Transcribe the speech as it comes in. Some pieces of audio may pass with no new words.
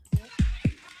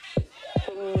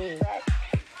It's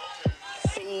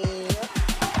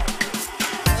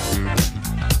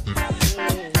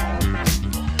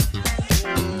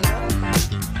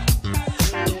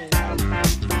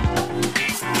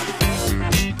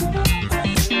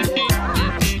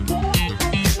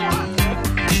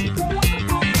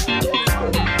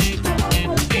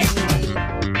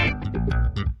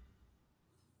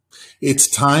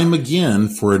time again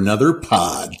for another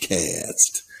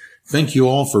podcast. Thank you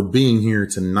all for being here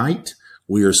tonight.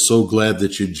 We are so glad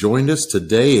that you joined us.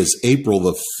 Today is April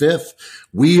the 5th.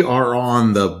 We are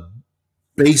on the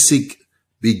basic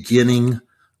beginning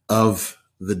of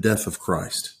the death of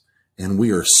Christ. And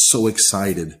we are so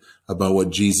excited about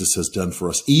what Jesus has done for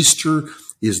us. Easter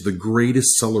is the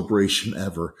greatest celebration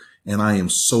ever. And I am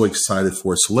so excited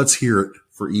for it. So let's hear it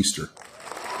for Easter.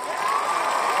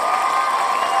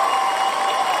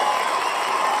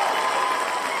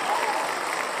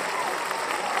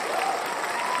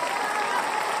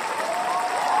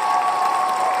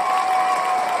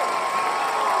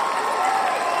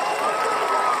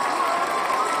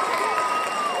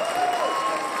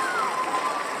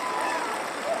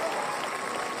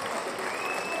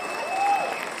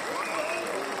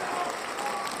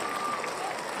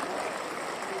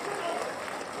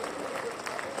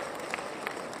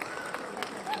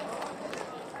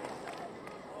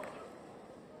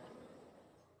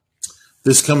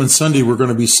 This coming Sunday, we're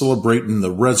going to be celebrating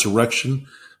the resurrection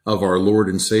of our Lord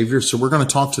and Savior. So we're going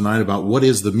to talk tonight about what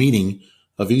is the meaning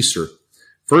of Easter.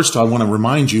 First, I want to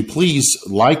remind you, please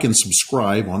like and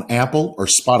subscribe on Apple or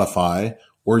Spotify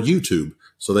or YouTube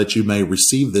so that you may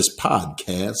receive this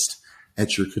podcast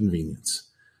at your convenience.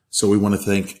 So we want to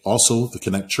thank also the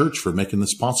Connect Church for making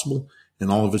this possible and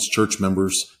all of its church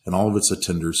members and all of its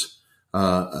attenders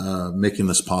making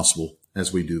this possible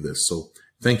as we do this. So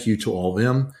thank you to all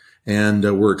them.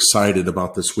 And we're excited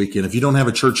about this weekend. If you don't have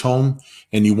a church home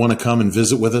and you want to come and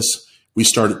visit with us, we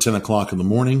start at 10 o'clock in the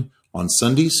morning on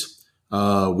Sundays.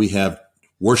 We have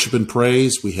worship and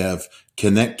praise. We have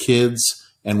Connect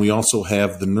Kids, and we also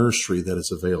have the nursery that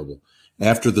is available.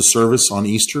 After the service on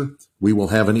Easter, we will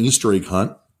have an Easter egg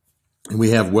hunt, and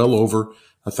we have well over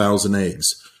 1,000 eggs.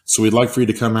 So we'd like for you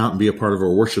to come out and be a part of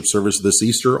our worship service this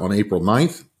Easter on April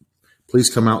 9th. Please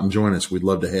come out and join us. We'd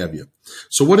love to have you.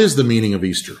 So what is the meaning of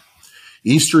Easter?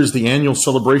 Easter is the annual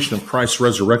celebration of Christ's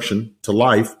resurrection to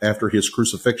life after his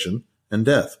crucifixion and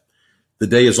death. The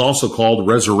day is also called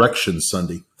Resurrection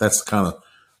Sunday. That's kind of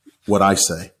what I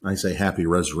say. I say Happy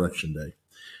Resurrection Day.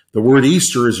 The word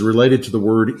Easter is related to the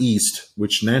word east,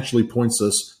 which naturally points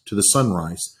us to the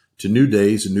sunrise, to new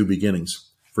days and new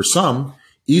beginnings. For some,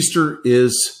 Easter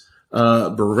is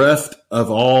bereft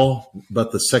of all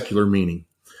but the secular meaning.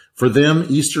 For them,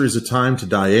 Easter is a time to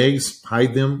dye eggs,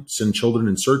 hide them, send children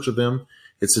in search of them.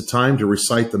 It's a time to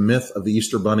recite the myth of the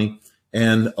Easter Bunny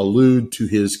and allude to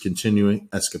his continuing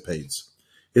escapades.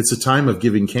 It's a time of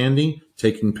giving candy,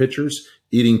 taking pictures,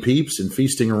 eating peeps, and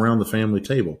feasting around the family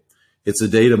table. It's a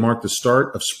day to mark the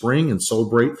start of spring and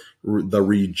celebrate the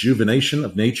rejuvenation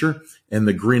of nature and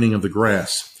the greening of the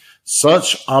grass.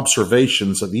 Such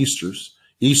observations of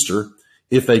Easter,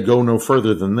 if they go no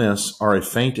further than this, are a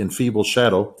faint and feeble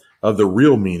shadow of the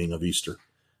real meaning of Easter.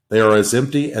 They are as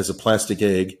empty as a plastic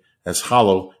egg, as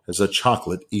hollow as a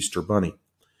chocolate Easter bunny.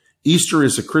 Easter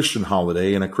is a Christian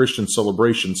holiday, and a Christian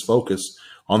celebrations focus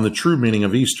on the true meaning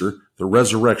of Easter, the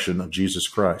resurrection of Jesus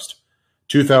Christ.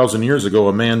 2,000 years ago,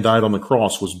 a man died on the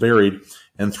cross, was buried,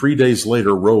 and 3 days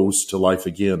later rose to life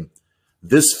again.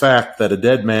 This fact that a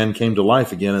dead man came to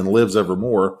life again and lives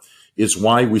evermore is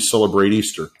why we celebrate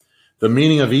Easter. The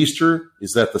meaning of Easter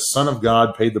is that the Son of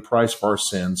God paid the price for our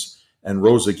sins and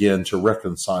rose again to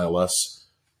reconcile us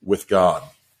with God.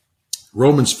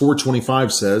 Romans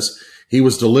 4:25 says, he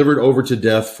was delivered over to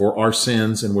death for our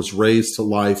sins and was raised to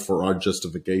life for our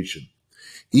justification.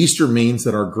 Easter means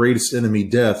that our greatest enemy,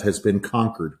 death, has been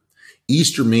conquered.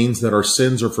 Easter means that our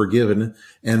sins are forgiven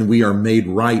and we are made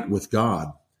right with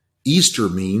God. Easter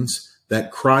means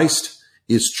that Christ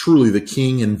is truly the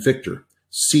King and Victor,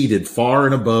 seated far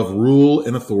and above rule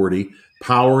and authority,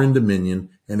 power and dominion,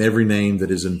 and every name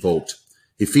that is invoked.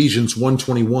 Ephesians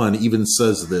 1:21 even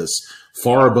says this,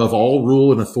 far above all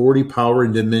rule and authority, power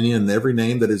and dominion, and every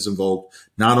name that is invoked,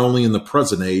 not only in the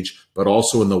present age, but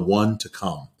also in the one to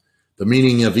come. The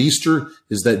meaning of Easter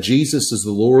is that Jesus is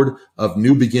the Lord of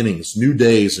new beginnings, new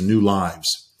days, and new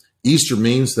lives. Easter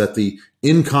means that the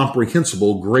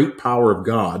incomprehensible great power of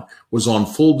God was on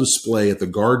full display at the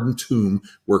garden tomb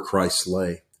where Christ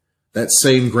lay. That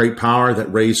same great power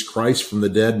that raised Christ from the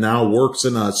dead now works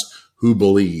in us who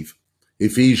believe.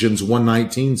 Ephesians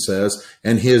 1:19 says,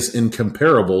 and his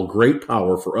incomparable great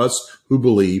power for us who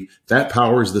believe, that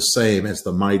power is the same as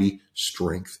the mighty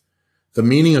strength. The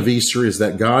meaning of Easter is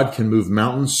that God can move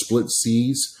mountains, split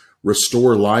seas,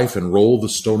 restore life, and roll the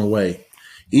stone away.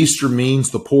 Easter means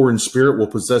the poor in spirit will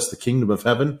possess the kingdom of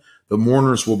heaven, the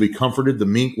mourners will be comforted, the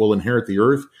meek will inherit the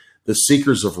earth, the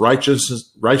seekers of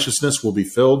righteousness will be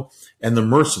filled, and the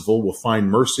merciful will find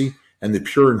mercy, and the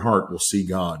pure in heart will see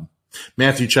God.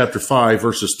 Matthew chapter 5,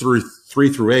 verses 3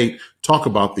 through 8 talk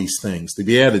about these things. The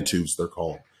Beatitudes, they're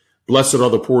called. Blessed are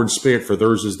the poor in spirit, for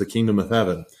theirs is the kingdom of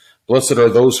heaven. Blessed are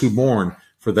those who mourn,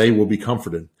 for they will be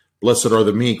comforted. Blessed are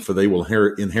the meek, for they will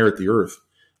inherit the earth.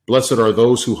 Blessed are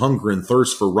those who hunger and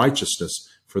thirst for righteousness,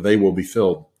 for they will be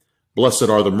filled. Blessed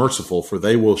are the merciful, for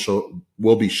they will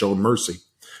be shown mercy.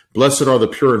 Blessed are the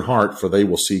pure in heart, for they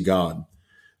will see God.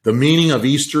 The meaning of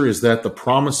Easter is that the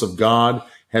promise of God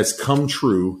has come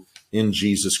true in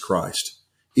Jesus Christ.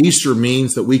 Easter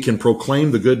means that we can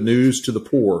proclaim the good news to the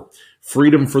poor,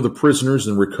 freedom for the prisoners,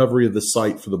 and recovery of the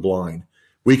sight for the blind.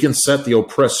 We can set the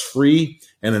oppressed free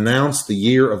and announce the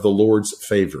year of the Lord's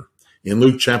favor. In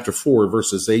Luke chapter 4,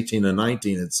 verses 18 and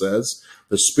 19, it says,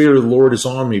 the Spirit of the Lord is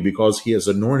on me because he has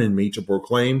anointed me to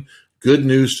proclaim good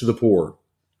news to the poor.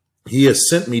 He has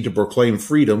sent me to proclaim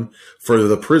freedom for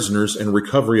the prisoners and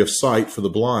recovery of sight for the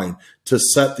blind, to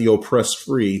set the oppressed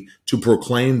free, to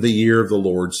proclaim the year of the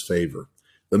Lord's favor.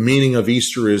 The meaning of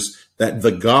Easter is that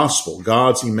the gospel,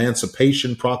 God's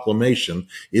emancipation proclamation,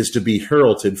 is to be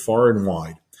heralded far and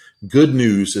wide. Good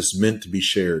news is meant to be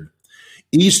shared.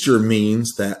 Easter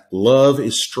means that love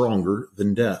is stronger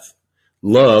than death.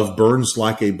 Love burns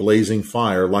like a blazing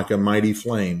fire, like a mighty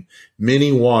flame.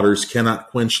 Many waters cannot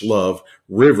quench love.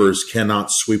 Rivers cannot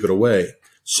sweep it away.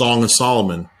 Song of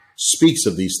Solomon speaks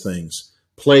of these things.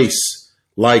 Place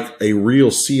like a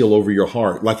real seal over your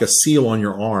heart, like a seal on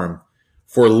your arm.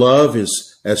 For love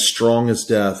is as strong as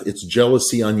death, its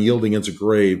jealousy unyielding as a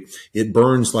grave. It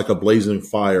burns like a blazing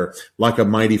fire, like a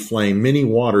mighty flame. Many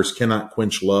waters cannot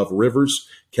quench love. Rivers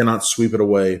cannot sweep it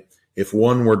away. If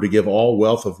one were to give all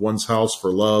wealth of one's house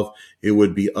for love, it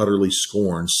would be utterly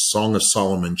scorned. Song of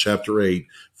Solomon, chapter 8,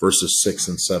 verses 6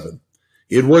 and 7.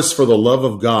 It was for the love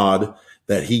of God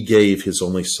that he gave his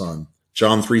only son.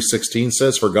 John 3:16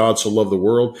 says, for God so loved the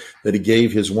world that he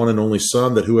gave his one and only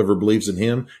son, that whoever believes in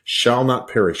him shall not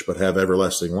perish but have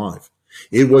everlasting life.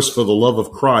 It was for the love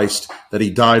of Christ that he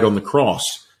died on the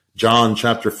cross. John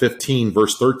chapter 15,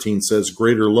 verse 13 says,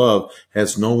 greater love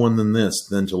has no one than this,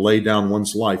 than to lay down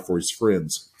one's life for his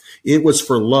friends. It was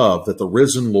for love that the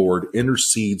risen Lord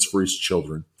intercedes for his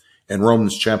children. In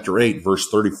Romans chapter 8, verse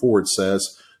 34, it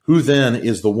says, who then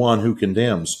is the one who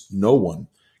condemns? No one.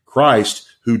 Christ,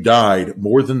 who died,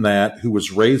 more than that, who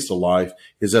was raised to life,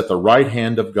 is at the right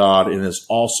hand of God and is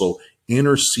also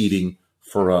interceding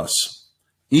for us.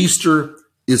 Easter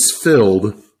is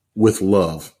filled with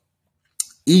love.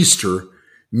 Easter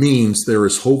means there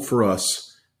is hope for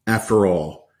us after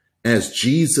all. As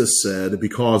Jesus said,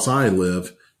 because I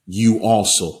live, you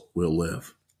also will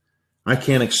live. I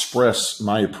can't express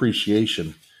my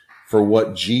appreciation for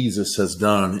what Jesus has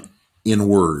done in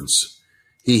words.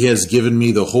 He has given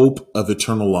me the hope of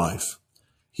eternal life.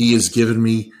 He has given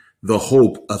me the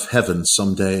hope of heaven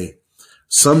someday.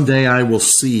 Someday I will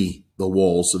see the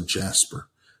walls of jasper.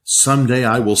 Someday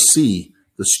I will see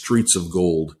the streets of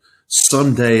gold.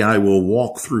 Someday I will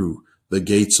walk through the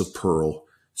gates of pearl.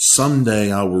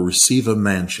 Someday I will receive a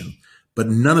mansion. But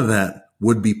none of that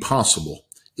would be possible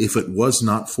if it was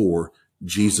not for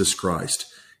Jesus Christ,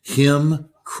 him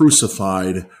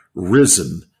crucified,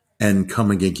 risen, and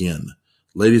coming again.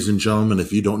 Ladies and gentlemen,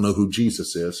 if you don't know who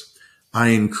Jesus is, I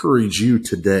encourage you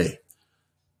today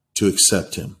to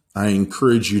accept him. I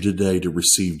encourage you today to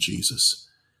receive Jesus.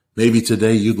 Maybe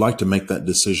today you'd like to make that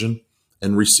decision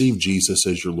and receive Jesus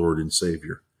as your Lord and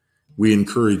Savior. We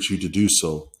encourage you to do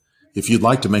so. If you'd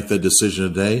like to make that decision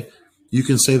today, you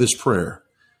can say this prayer.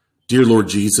 Dear Lord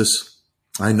Jesus,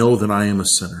 I know that I am a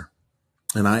sinner,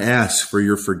 and I ask for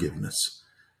your forgiveness.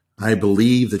 I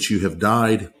believe that you have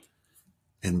died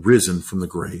and risen from the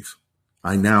grave.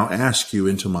 I now ask you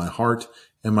into my heart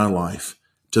and my life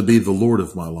to be the Lord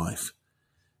of my life.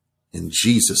 In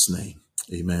Jesus' name,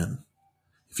 amen.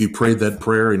 If you prayed that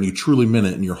prayer and you truly meant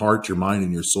it in your heart, your mind,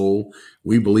 and your soul,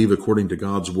 we believe according to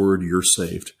God's word, you're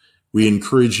saved. We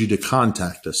encourage you to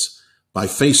contact us by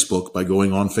Facebook, by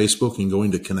going on Facebook and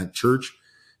going to Connect Church,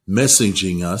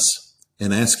 messaging us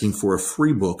and asking for a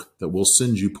free book that we'll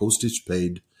send you postage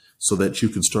paid so that you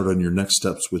can start on your next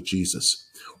steps with Jesus.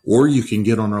 Or you can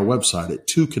get on our website at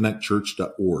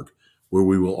 2connectchurch.org, where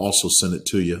we will also send it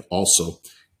to you also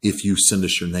if you send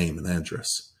us your name and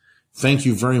address. Thank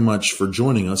you very much for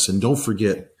joining us. And don't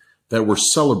forget that we're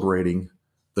celebrating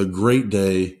the great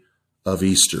day of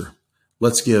Easter.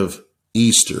 Let's give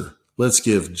Easter, let's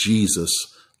give Jesus,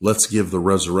 let's give the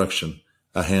resurrection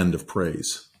a hand of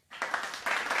praise.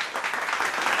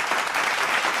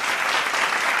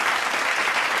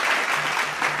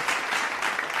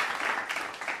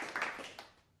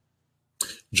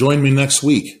 Join me next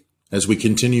week as we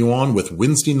continue on with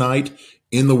Wednesday Night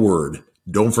in the Word.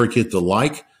 Don't forget to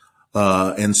like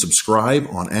and subscribe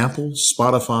on Apple,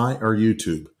 Spotify, or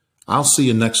YouTube. I'll see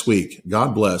you next week.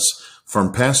 God bless.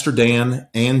 From Pastor Dan,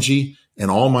 Angie,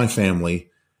 and all my family,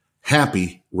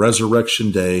 happy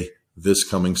Resurrection Day this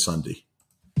coming Sunday.